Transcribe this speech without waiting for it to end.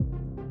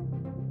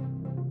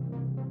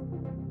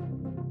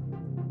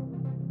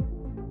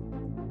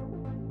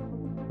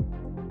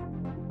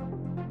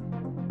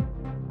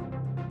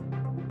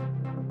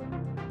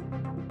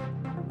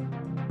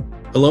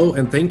Hello,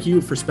 and thank you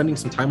for spending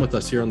some time with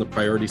us here on the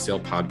Priority Sale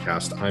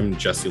Podcast. I'm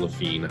Jesse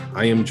Lafine.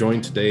 I am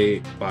joined today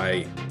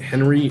by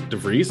Henry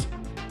DeVries,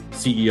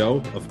 CEO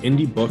of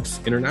Indy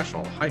Books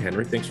International. Hi,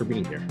 Henry. Thanks for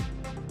being here.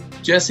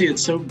 Jesse,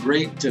 it's so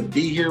great to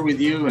be here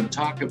with you and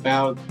talk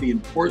about the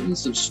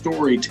importance of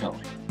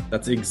storytelling.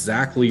 That's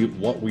exactly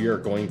what we are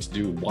going to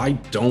do. Why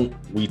don't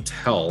we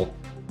tell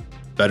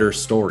better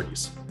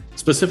stories?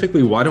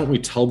 Specifically, why don't we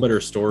tell better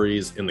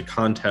stories in the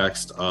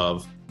context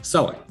of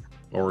selling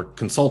or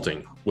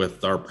consulting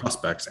with our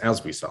prospects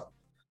as we sell?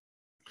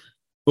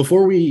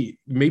 Before we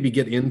maybe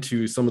get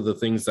into some of the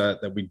things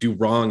that we do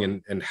wrong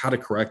and how to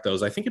correct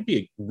those, I think it'd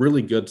be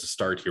really good to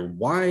start here.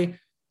 Why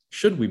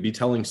should we be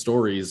telling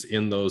stories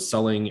in those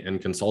selling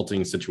and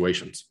consulting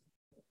situations?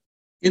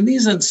 In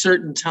these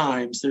uncertain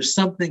times, there's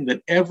something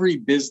that every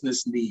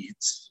business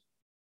needs: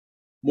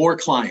 more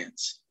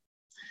clients.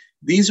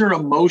 These are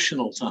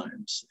emotional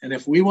times. And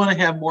if we want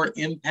to have more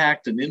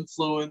impact and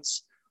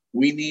influence,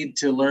 we need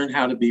to learn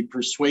how to be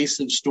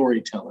persuasive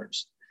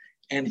storytellers.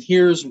 And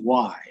here's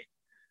why.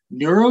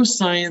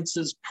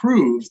 Neurosciences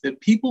prove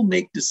that people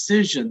make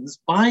decisions,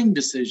 buying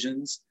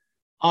decisions,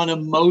 on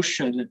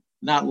emotion,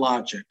 not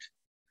logic.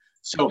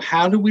 So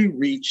how do we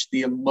reach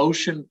the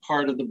emotion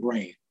part of the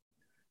brain?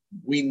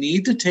 We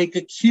need to take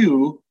a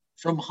cue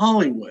from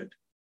Hollywood,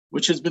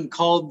 which has been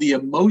called the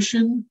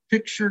emotion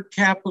picture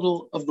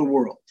capital of the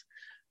world.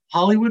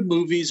 Hollywood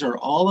movies are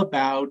all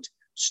about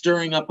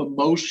stirring up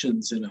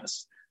emotions in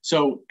us.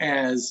 So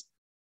as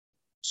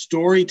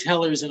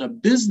storytellers in a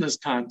business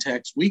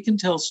context, we can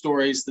tell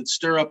stories that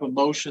stir up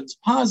emotions,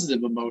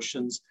 positive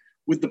emotions,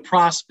 with the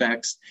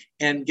prospects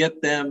and get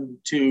them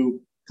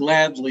to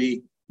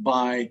gladly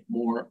buy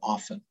more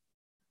often.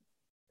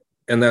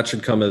 And that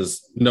should come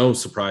as no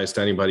surprise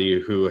to anybody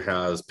who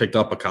has picked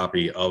up a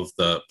copy of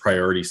the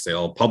Priority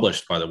Sale,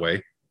 published, by the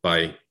way,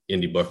 by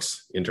Indy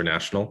Books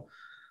International.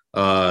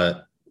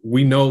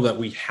 We know that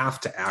we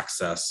have to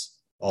access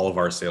all of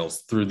our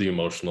sales through the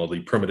emotional, the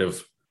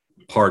primitive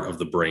part of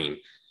the brain.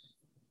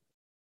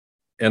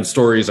 And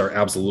stories are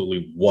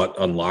absolutely what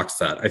unlocks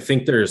that. I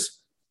think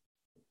there's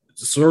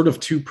sort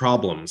of two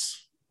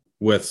problems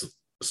with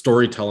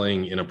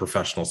storytelling in a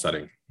professional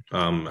setting.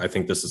 I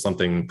think this is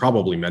something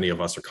probably many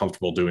of us are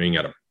comfortable doing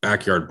at a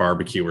backyard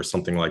barbecue or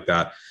something like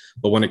that.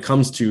 But when it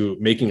comes to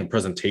making a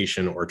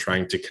presentation or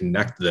trying to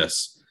connect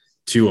this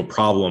to a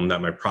problem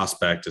that my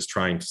prospect is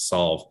trying to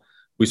solve,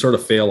 we sort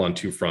of fail on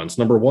two fronts.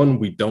 Number one,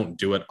 we don't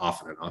do it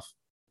often enough.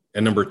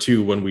 And number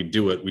two, when we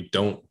do it, we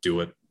don't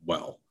do it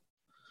well.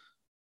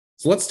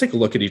 So let's take a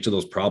look at each of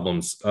those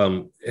problems.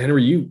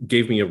 Henry, you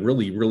gave me a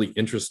really, really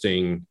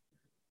interesting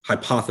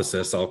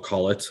hypothesis, I'll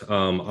call it,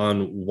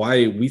 on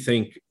why we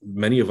think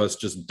many of us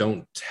just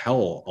don't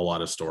tell a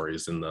lot of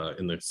stories in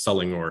the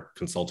selling or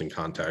consulting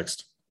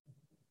context.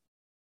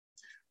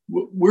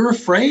 We're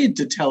afraid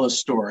to tell a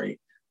story.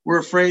 We're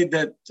afraid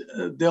that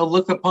they'll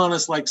look upon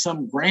us like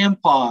some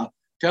grandpa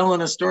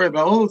telling a story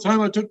about, the time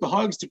I took the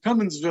hogs to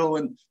Cumminsville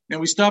and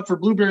we stopped for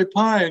blueberry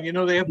pie,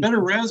 and, they have better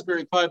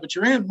raspberry pie, but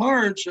your Aunt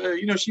Marge,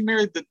 she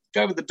married the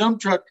guy with the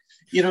dump truck.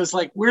 It's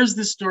like, where's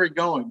this story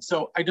going?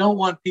 So I don't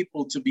want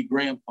people to be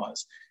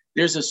grandpas.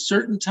 There's a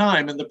certain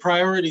time, and the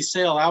Priority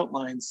Sale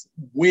outlines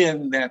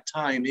when that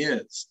time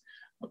is,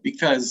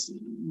 because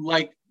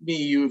like me,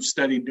 you've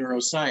studied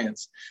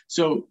neuroscience.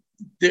 So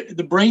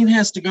the brain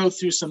has to go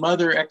through some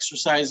other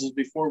exercises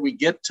before we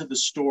get to the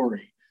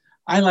story.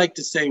 I like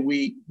to say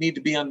we need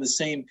to be on the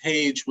same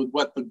page with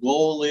what the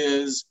goal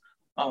is,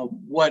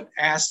 what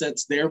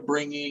assets they're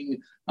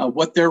bringing,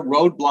 what their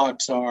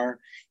roadblocks are.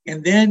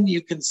 And then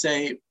you can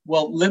say,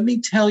 well, let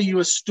me tell you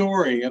a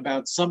story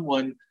about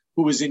someone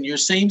who was in your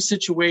same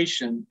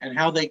situation and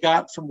how they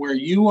got from where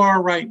you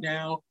are right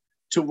now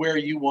to where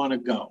you want to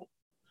go.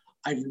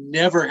 I've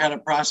never had a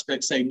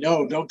prospect say,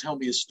 no, don't tell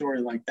me a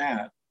story like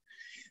that.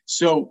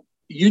 So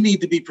you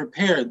need to be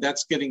prepared.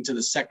 That's getting to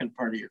the second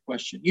part of your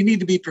question. You need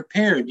to be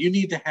prepared. You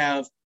need to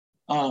have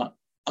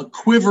a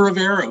quiver of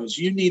arrows.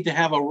 You need to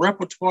have a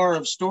repertoire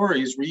of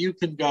stories where you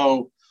can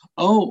go,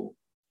 oh,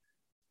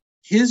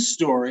 his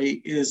story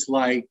is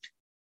like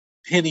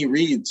Penny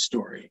Reed's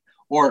story,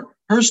 or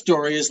her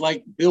story is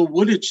like Bill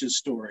Woodich's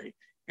story.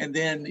 And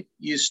then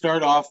you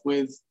start off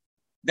with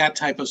that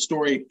type of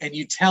story and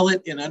you tell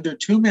it in under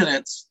 2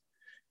 minutes.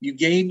 You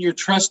gain your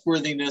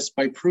trustworthiness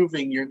by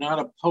proving you're not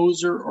a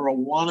poser or a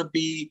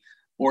wannabe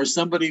or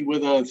somebody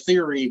with a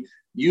theory.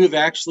 You have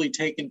actually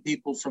taken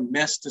people from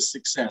mess to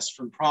success,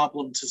 from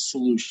problem to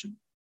solution.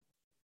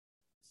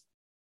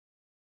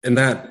 And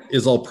that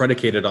is all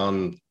predicated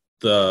on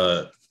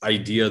the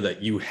idea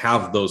that you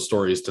have those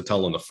stories to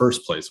tell in the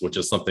first place, which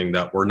is something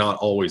that we're not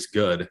always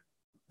good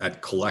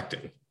at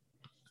collecting.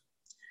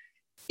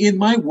 In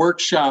my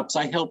workshops,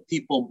 I help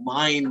people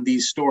mine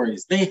these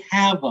stories. They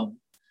have them.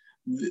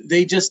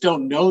 They just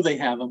don't know they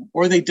have them,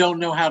 or they don't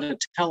know how to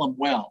tell them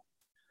well.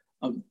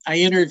 I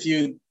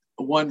interviewed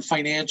one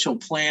financial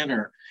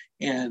planner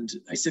and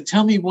I said,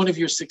 tell me one of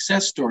your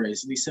success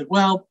stories. And he said,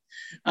 well,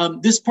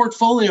 this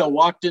portfolio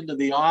walked into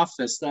the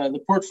office.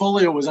 The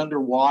portfolio was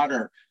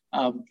underwater.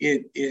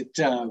 It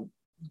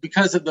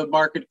because of the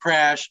market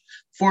crash,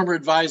 former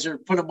advisor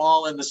put them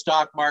all in the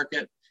stock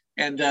market.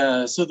 And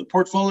so the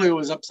portfolio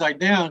was upside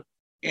down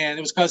and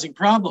it was causing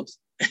problems.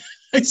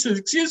 I said,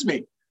 excuse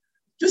me,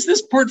 does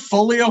this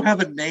portfolio have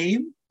a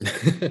name?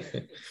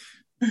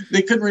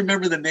 They couldn't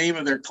remember the name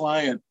of their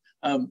client.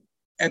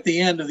 At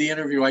the end of the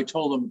interview, I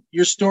told them,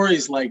 your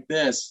story's like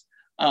this.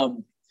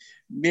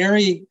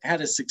 Mary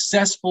had a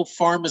successful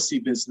pharmacy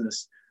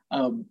business.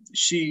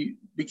 She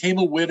became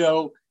a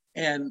widow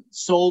and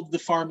sold the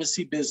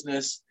pharmacy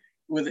business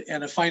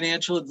and a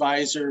financial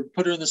advisor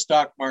put her in the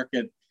stock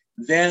market.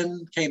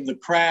 Then came the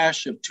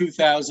crash of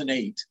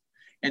 2008,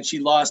 and she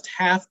lost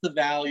half the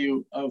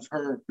value of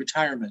her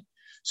retirement.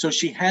 So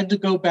she had to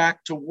go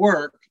back to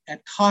work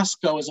at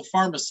Costco as a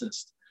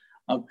pharmacist.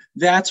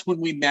 That's when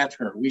we met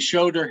her. We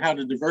showed her how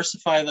to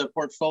diversify the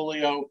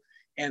portfolio,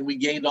 and we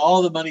gained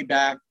all the money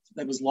back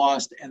that was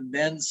lost and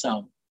then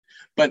some.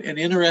 But an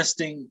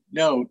interesting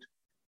note,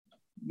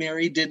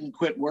 Mary didn't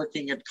quit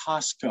working at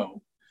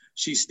Costco.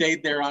 She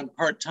stayed there on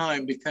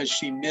part-time because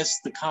she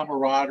missed the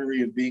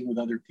camaraderie of being with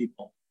other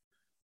people.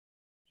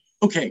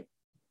 Okay,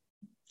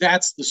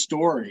 that's the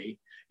story.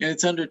 And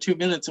it's under 2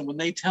 minutes. And when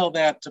they tell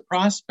that to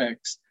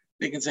prospects,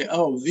 they can say,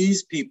 oh,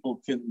 these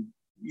people can,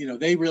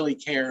 they really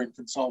care and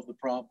can solve the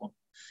problem.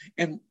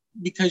 And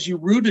because you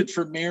rooted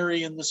for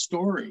Mary in the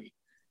story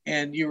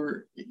and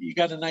you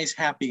got a nice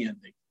happy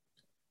ending.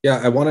 Yeah,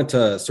 I wanted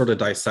to sort of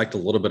dissect a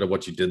little bit of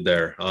what you did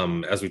there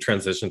as we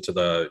transition to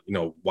the,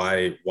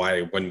 why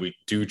when we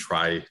do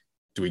try,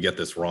 do we get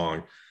this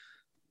wrong?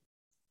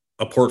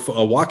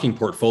 A walking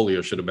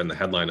portfolio should have been the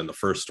headline in the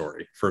first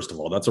story. First of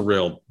all, that's a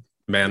real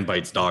man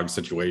bites dog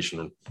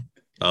situation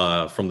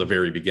from the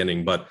very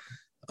beginning. But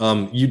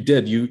you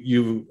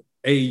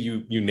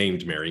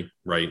named Mary,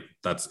 right?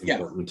 That's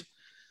important. Yeah.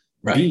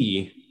 Right.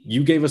 B,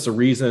 you gave us a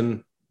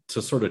reason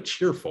to sort of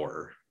cheer for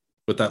her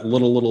with that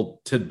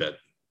little tidbit.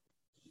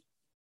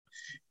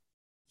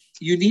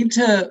 You need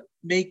to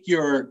make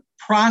your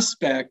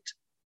prospect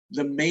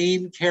the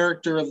main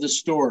character of the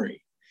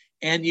story,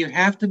 and you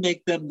have to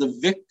make them the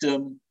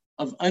victim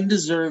of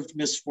undeserved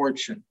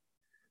misfortune.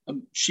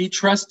 She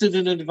trusted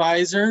an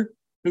advisor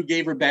who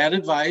gave her bad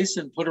advice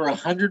and put her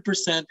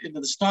 100% into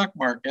the stock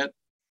market,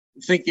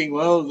 thinking,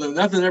 well,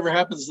 nothing ever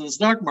happens in the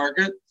stock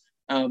market.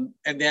 And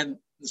then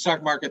the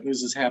stock market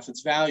loses half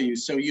its value.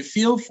 So you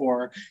feel for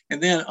her, and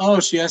then,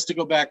 she has to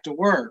go back to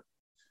work.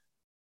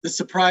 The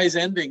surprise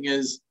ending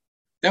is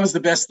that was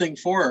the best thing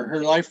for her.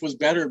 Her life was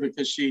better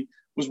because she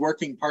was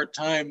working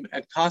part-time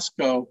at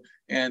Costco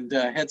and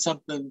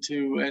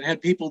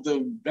had people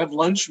to have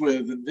lunch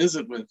with and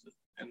visit with,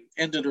 and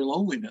ended her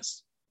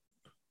loneliness.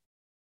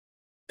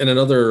 And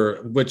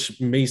another,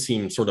 which may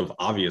seem sort of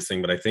obvious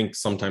thing, but I think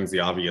sometimes the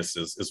obvious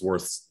is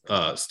worth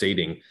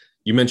stating.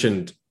 You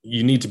mentioned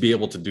you need to be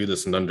able to do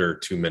this in under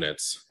 2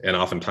 minutes. And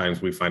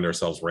oftentimes we find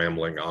ourselves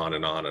rambling on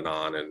and on and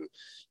on and,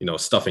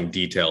 stuffing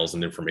details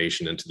and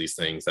information into these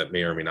things that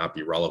may or may not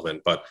be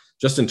relevant. But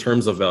just in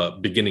terms of a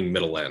beginning,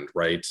 middle, end,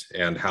 right?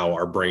 And how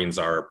our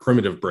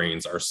primitive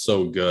brains are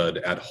so good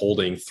at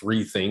holding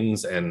 3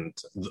 things and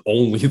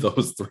only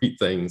those 3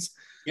 things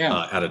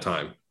at a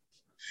time.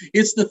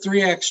 It's the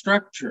 3-act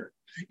structure.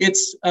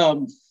 It's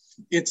Harpo,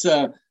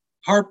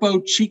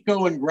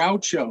 Chico, and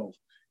Groucho.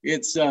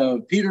 It's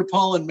Peter,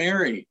 Paul, and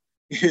Mary.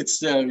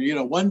 It's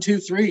 1, 2,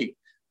 3.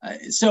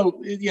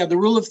 The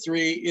rule of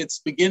 3. It's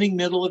beginning,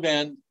 middle, and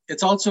end.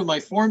 It's also my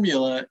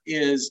formula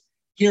is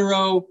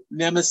hero,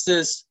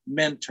 nemesis,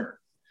 mentor.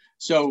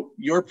 So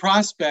your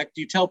prospect,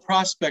 you tell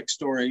prospect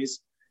stories.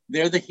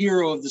 They're the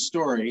hero of the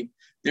story.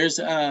 There's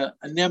a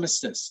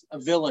nemesis, a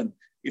villain,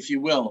 if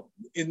you will.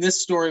 In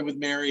this story with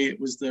Mary, it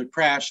was the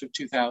crash of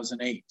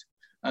 2008.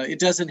 It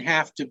doesn't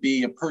have to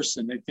be a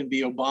person. It can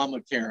be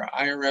Obamacare,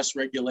 IRS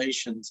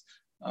regulations.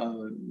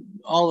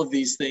 All of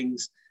these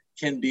things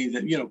can be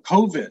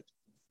COVID,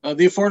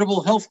 the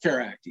Affordable Health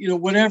Care Act,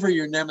 whatever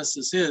your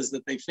nemesis is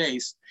that they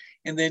face.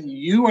 And then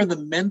you are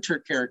the mentor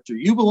character.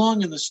 You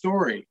belong in the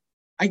story.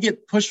 I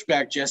get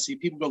pushback, Jesse.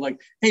 People go like,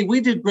 hey,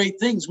 we did great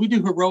things. We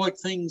do heroic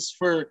things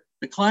for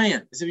the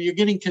client. So you're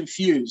getting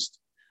confused.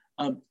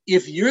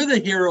 If you're the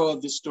hero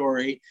of the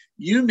story,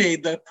 you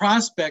made the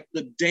prospect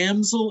the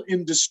damsel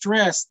in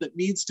distress that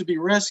needs to be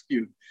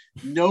rescued.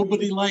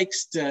 Nobody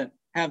likes to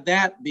have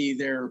that be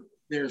their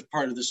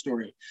part of the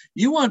story.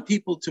 You want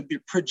people to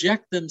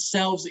project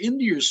themselves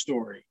into your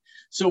story.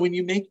 So when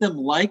you make them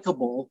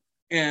likable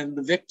and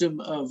the victim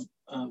of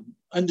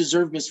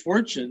undeserved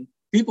misfortune,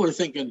 people are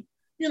thinking,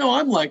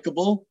 I'm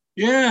likable.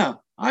 Yeah,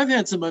 I've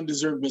had some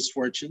undeserved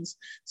misfortunes.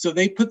 So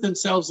they put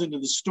themselves into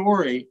the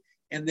story.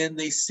 And then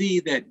they see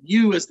that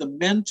you as the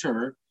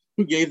mentor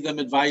who gave them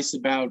advice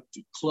about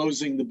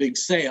closing the big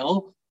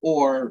sale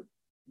or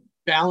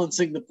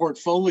balancing the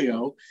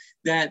portfolio,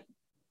 that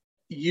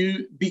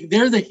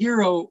they're the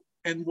hero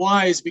and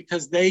wise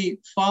because they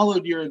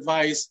followed your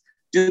advice,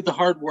 did the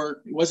hard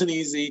work. It wasn't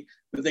easy,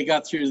 but they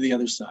got through to the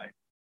other side.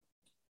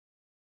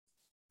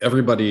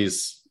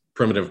 Everybody's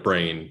primitive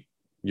brain,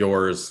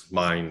 yours,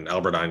 mine,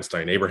 Albert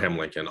Einstein, Abraham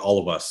Lincoln, all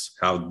of us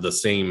have the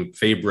same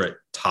favorite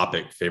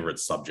topic, favorite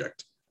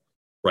subject.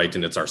 right?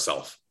 And it's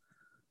ourself.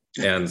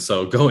 And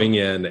so going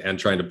in and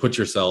trying to put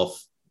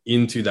yourself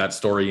into that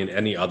story in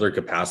any other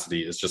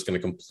capacity is just going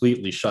to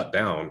completely shut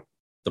down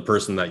the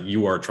person that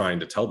you are trying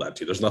to tell that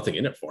to. There's nothing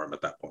in it for them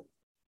at that point.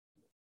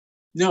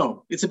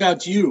 No, it's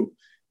about you.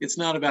 It's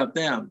not about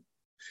them.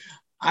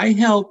 I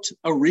helped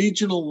a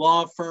regional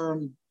law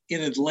firm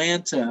in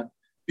Atlanta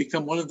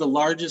become one of the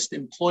largest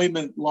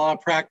employment law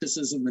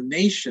practices in the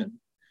nation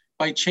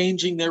by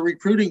changing their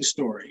recruiting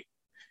story.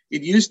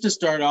 It used to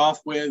start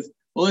off with,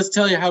 well, let's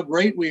tell you how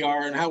great we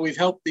are and how we've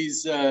helped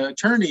these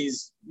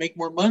attorneys make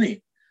more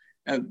money.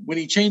 When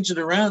he changed it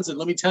around and said,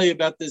 let me tell you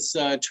about this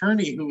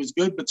attorney who was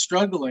good but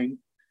struggling.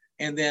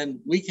 And then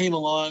we came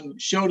along,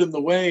 showed him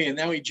the way, and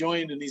now he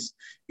joined and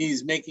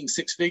he's making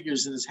six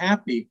figures and is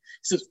happy. He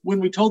says, when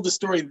we told the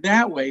story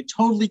that way,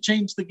 totally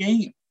changed the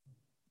game.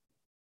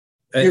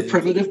 Your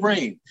primitive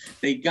brain.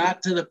 They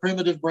got to the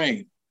primitive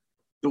brain,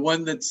 the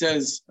one that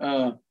says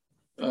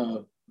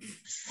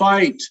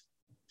fight,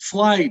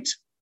 flight,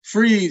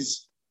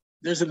 freeze.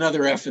 There's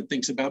another F it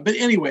thinks about. But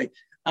anyway,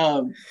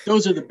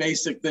 those are the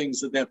basic things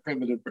that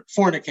primitive,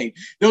 fornicate.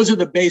 Those are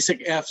the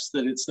basic Fs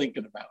that it's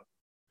thinking about.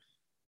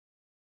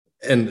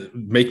 And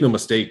make no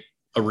mistake,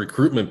 a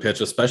recruitment pitch,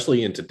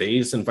 especially in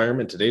today's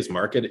environment, today's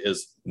market,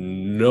 is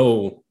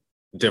no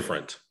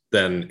different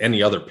than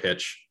any other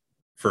pitch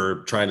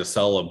for trying to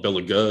sell a bill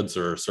of goods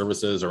or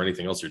services or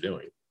anything else you're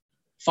doing.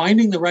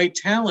 Finding the right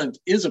talent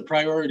is a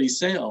priority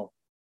sale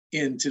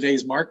in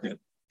today's market.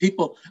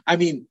 People, I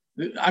mean,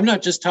 I'm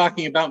not just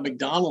talking about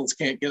McDonald's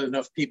can't get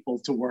enough people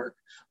to work.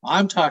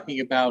 I'm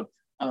talking about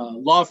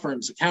law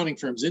firms, accounting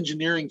firms,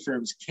 engineering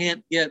firms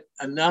can't get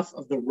enough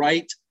of the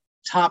right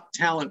top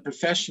talent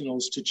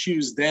professionals to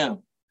choose them.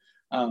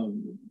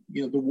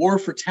 The war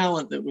for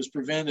talent that was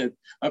predicted,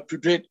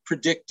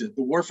 the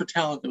war for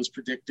talent that was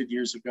predicted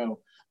years ago.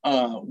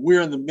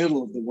 We're in the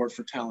middle of the war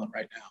for talent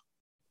right now.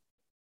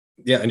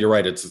 Yeah, and you're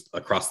right. It's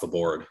across the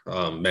board.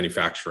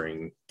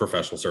 Manufacturing,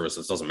 professional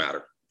services, doesn't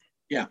matter.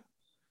 Yeah.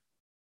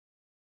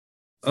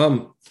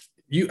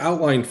 You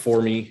outlined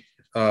for me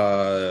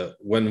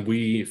when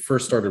we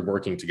first started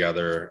working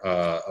together,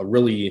 a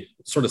really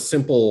sort of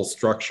simple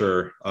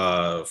structure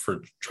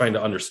for trying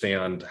to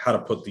understand how to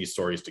put these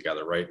stories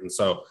together, right? And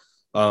so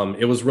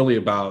it was really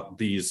about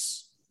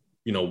these,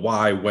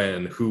 why,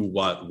 when, who,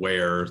 what,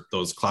 where,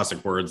 those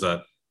classic words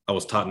that I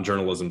was taught in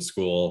journalism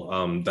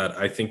school that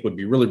I think would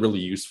be really, really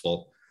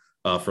useful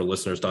for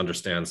listeners to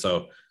understand.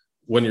 So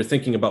when you're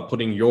thinking about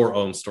putting your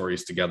own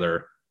stories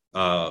together,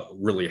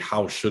 really,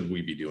 how should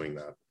we be doing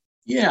that?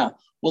 Yeah.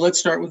 Well, let's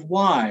start with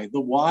why. The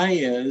why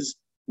is,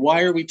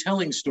 why are we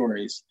telling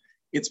stories?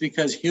 It's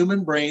because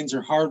human brains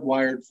are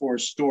hardwired for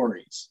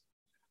stories.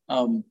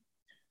 Who?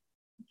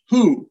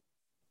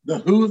 The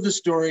who of the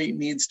story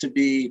needs to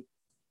be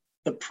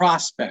the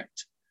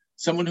prospect.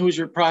 Someone who is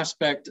your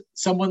prospect,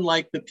 someone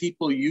like the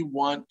people you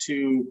want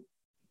to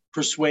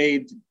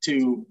persuade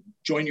to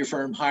join your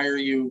firm, hire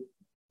you,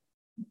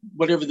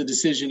 whatever the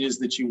decision is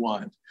that you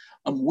want.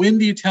 When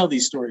do you tell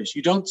these stories?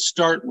 You don't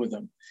start with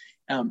them.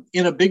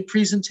 In a big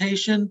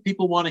presentation,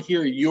 people want to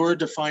hear your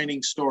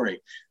defining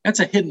story. That's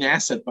a hidden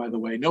asset, by the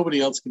way.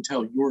 Nobody else can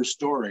tell your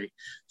story.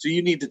 So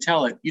you need to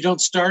tell it. You don't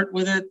start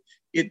with it.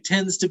 It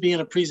tends to be in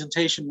a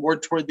presentation more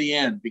toward the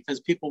end because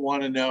people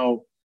want to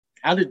know,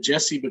 how did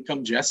Jesse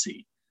become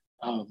Jesse?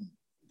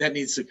 That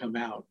needs to come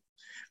out.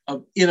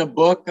 In a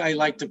book, I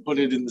like to put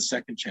it in the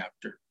second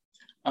chapter.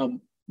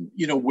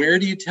 Where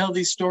do you tell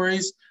these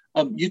stories?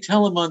 You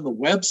tell them on the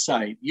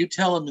website, you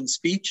tell them in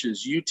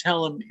speeches, you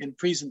tell them in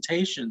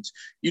presentations,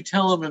 you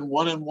tell them in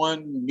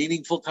one-on-one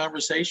meaningful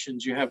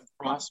conversations you have with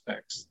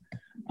prospects.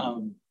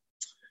 And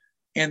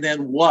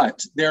then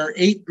what? There are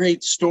 8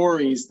 great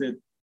stories that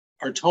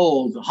are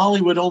told.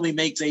 Hollywood only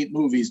makes 8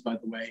 movies, by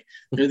the way.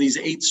 There are these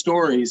 8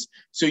 stories.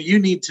 So you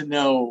need to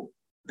know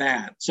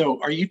that.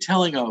 So are you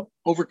telling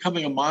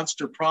overcoming a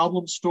monster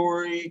problem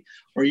story?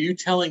 Or are you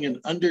telling an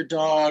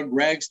underdog,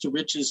 rags to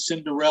riches,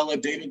 Cinderella,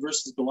 David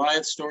versus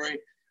Goliath story?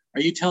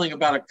 Are you telling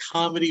about a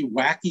comedy,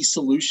 wacky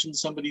solution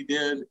somebody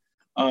did?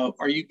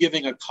 Are you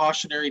giving a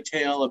cautionary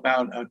tale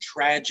about a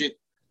tragic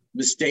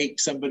mistake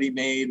somebody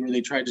made where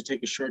they tried to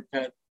take a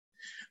shortcut?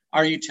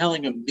 Are you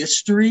telling a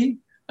mystery?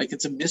 Like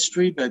it's a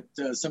mystery, but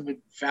someone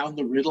found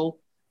the riddle?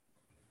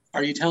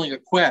 Are you telling a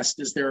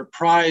quest? Is there a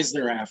prize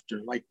they're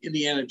after? Like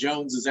Indiana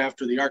Jones is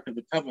after the Ark of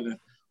the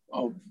Covenant.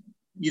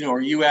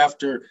 Are you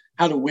after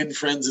how to win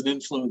friends and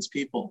influence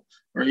people?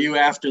 Or are you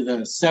after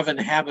the 7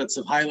 habits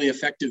of highly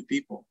effective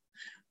people?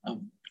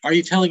 Are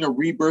you telling a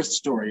rebirth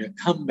story, a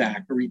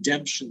comeback, a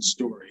redemption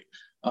story?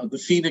 The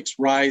phoenix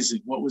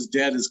rising, what was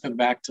dead has come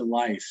back to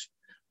life.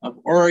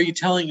 Or are you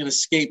telling an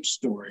escape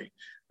story?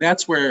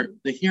 That's where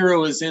the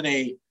hero is in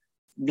a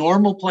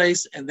normal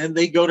place and then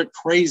they go to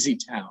crazy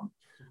town.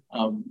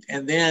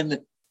 And then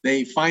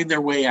they find their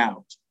way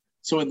out.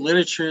 So in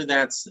literature,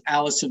 that's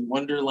Alice in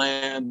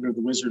Wonderland or The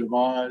Wizard of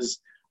Oz.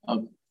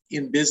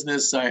 In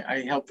business,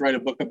 I helped write a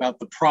book about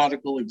the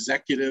prodigal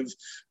executive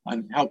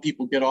on how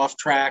people get off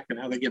track and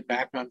how they get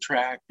back on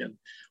track. And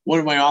one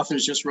of my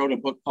authors just wrote a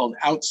book called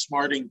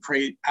Outsmarting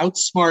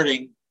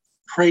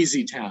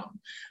Crazy Town.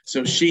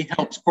 So she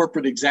helps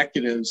corporate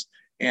executives,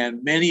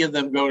 and many of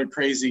them go to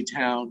Crazy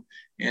Town,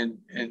 and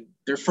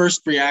their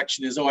first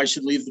reaction is, oh, I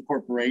should leave the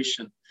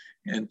corporation.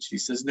 And she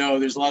says, no,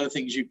 there's a lot of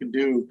things you can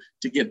do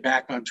to get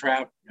back on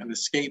track and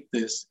escape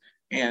this.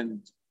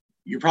 And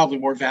you're probably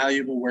more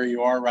valuable where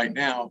you are right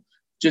now.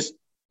 Just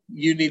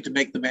you need to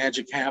make the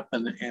magic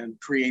happen and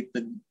create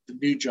the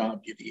new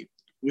job you need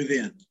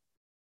within.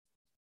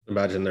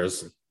 Imagine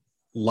there's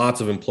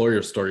lots of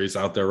employer stories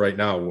out there right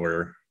now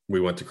where we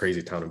went to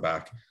Crazy Town and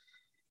back.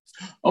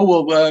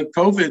 Oh, well,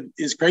 COVID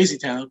is Crazy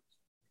Town.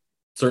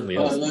 Certainly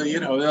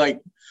is.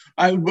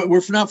 But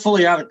we're not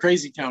fully out of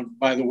Crazy Town,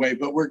 by the way,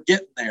 but we're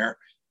getting there.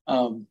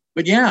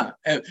 But yeah,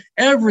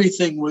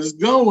 everything was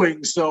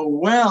going so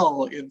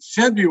well in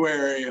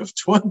February of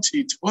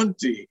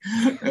 2020.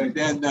 And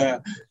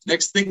then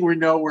next thing we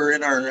know, we're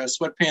in our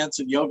sweatpants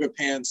and yoga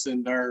pants,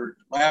 and our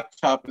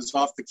laptop is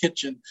off the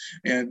kitchen.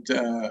 And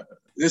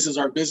this is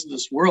our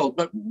business world.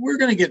 But we're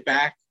going to get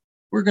back.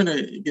 We're going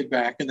to get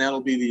back, and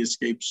that'll be the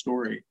escape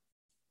story.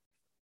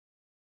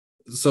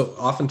 So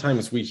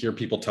oftentimes we hear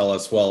people tell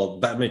us, well,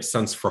 that makes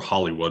sense for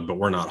Hollywood, but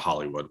we're not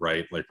Hollywood,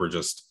 right? Like we're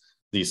just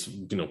these,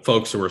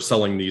 folks who are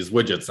selling these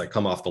widgets that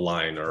come off the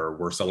line, or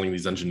we're selling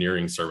these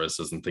engineering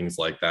services and things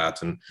like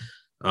that. And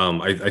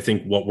I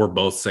think what we're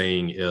both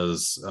saying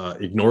is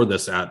ignore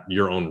this at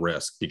your own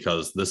risk,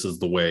 because this is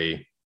the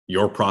way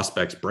your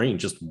prospect's brain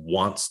just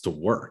wants to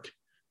work.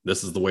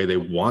 This is the way they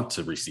want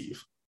to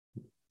receive.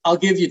 I'll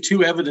give you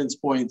 2 evidence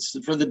points.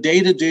 For the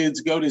data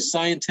dudes, go to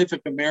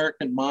Scientific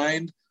American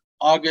Mind,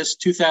 August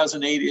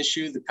 2008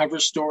 issue. The cover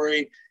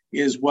story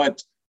is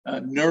what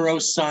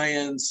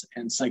neuroscience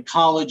and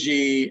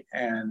psychology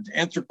and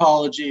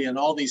anthropology and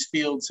all these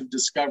fields have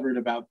discovered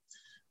about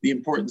the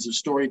importance of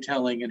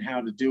storytelling and how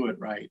to do it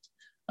right.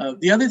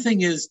 The other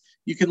thing is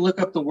you can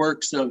look up the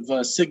works of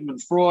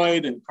Sigmund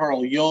Freud and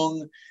Carl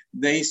Jung.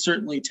 They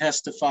certainly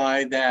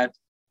testify that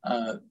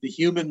the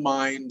human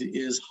mind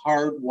is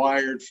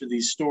hardwired for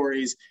these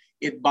stories.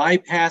 It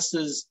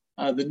bypasses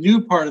the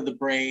new part of the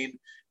brain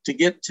to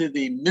get to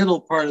the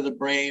middle part of the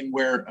brain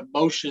where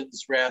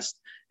emotions rest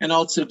and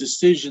also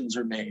decisions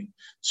are made.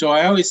 So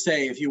I always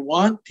say, if you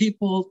want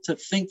people to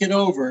think it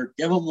over,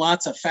 give them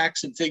lots of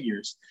facts and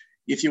figures.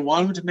 If you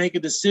want them to make a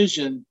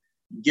decision,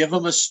 give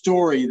them a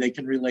story they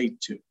can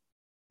relate to.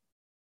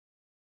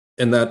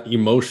 And that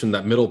emotion,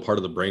 that middle part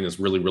of the brain is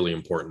really, really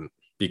important,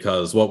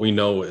 because what we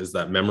know is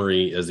that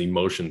memory is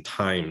emotion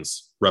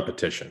times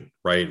repetition,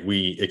 right?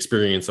 We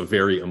experience a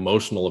very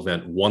emotional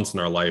event once in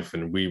our life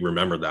and we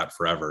remember that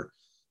forever.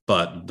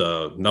 But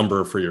the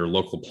number for your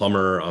local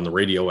plumber on the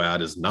radio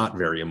ad is not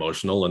very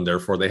emotional, and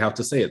therefore they have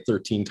to say it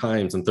 13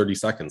 times in 30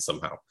 seconds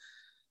somehow.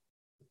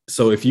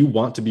 So if you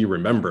want to be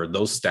remembered,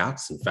 those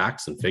stats and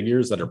facts and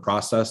figures that are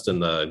processed in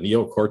the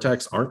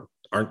neocortex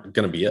aren't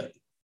going to be it.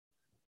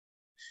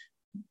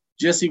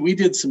 Jesse, we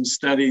did some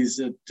studies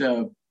at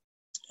the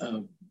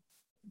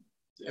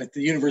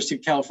University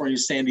of California,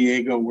 San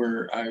Diego,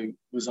 where I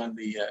was on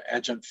the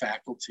adjunct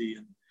faculty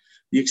and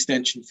the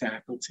extension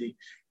faculty.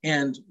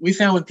 And we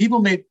found when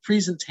people made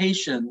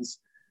presentations,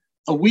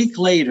 a week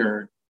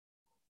later,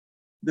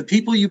 the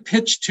people you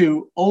pitched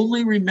to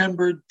only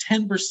remembered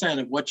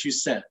 10% of what you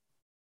said.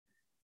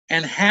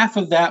 And half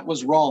of that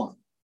was wrong.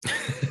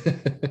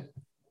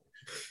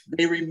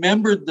 They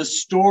remembered the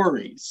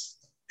stories,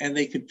 and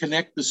they could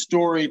connect the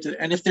story to,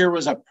 and if there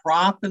was a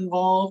prop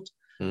involved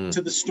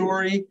to the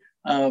story,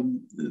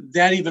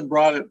 that even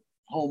brought it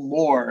home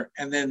more.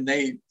 And then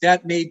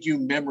that made you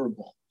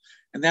memorable.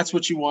 And that's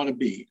what you want to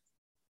be,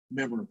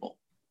 memorable.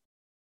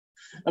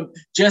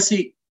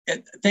 Jesse,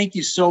 thank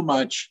you so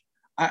much.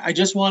 I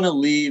just want to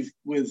leave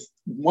with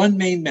one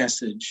main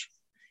message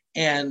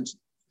and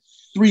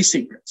 3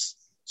 secrets.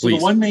 So Please.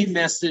 The one main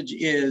message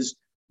is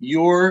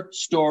your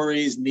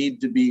stories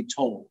need to be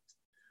told.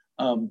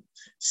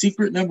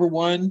 Secret number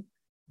 1,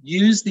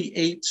 use the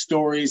 8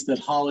 stories that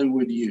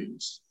Hollywood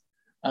use.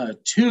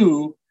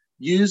 2,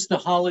 use the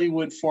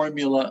Hollywood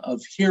formula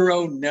of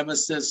hero,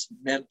 nemesis,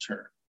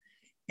 mentor.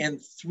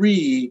 And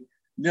 3,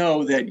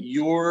 know that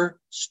your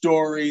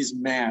stories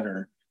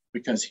matter,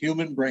 because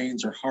human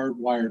brains are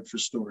hardwired for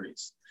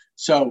stories.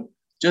 So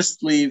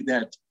just leave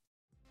that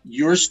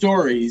your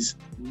stories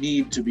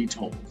need to be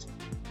told.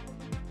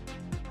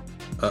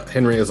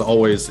 Henry, as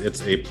always,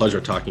 it's a pleasure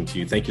talking to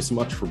you. Thank you so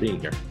much for being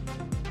here.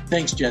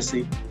 Thanks,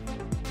 Jesse.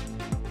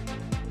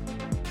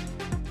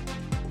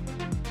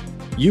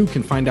 You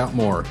can find out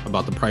more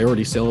about the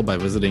Priority Sale by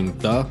visiting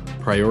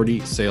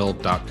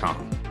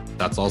theprioritysale.com.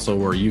 That's also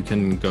where you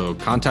can go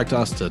contact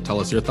us to tell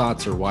us your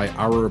thoughts or why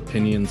our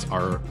opinions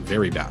are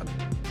very bad.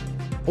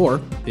 Or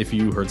if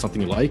you heard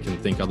something you like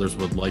and think others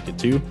would like it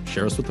too,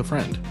 share us with a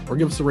friend or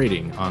give us a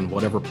rating on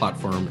whatever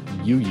platform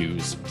you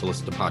use to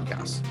listen to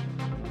podcasts.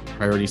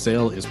 Priority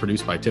Sale is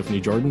produced by Tiffany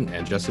Jordan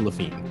and Jesse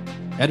Lafine.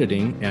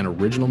 Editing and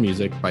original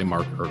music by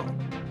Mark Ertl.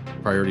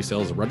 Priority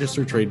Sale is a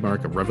registered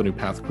trademark of Revenue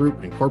Path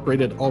Group,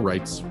 Incorporated, all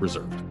rights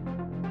reserved.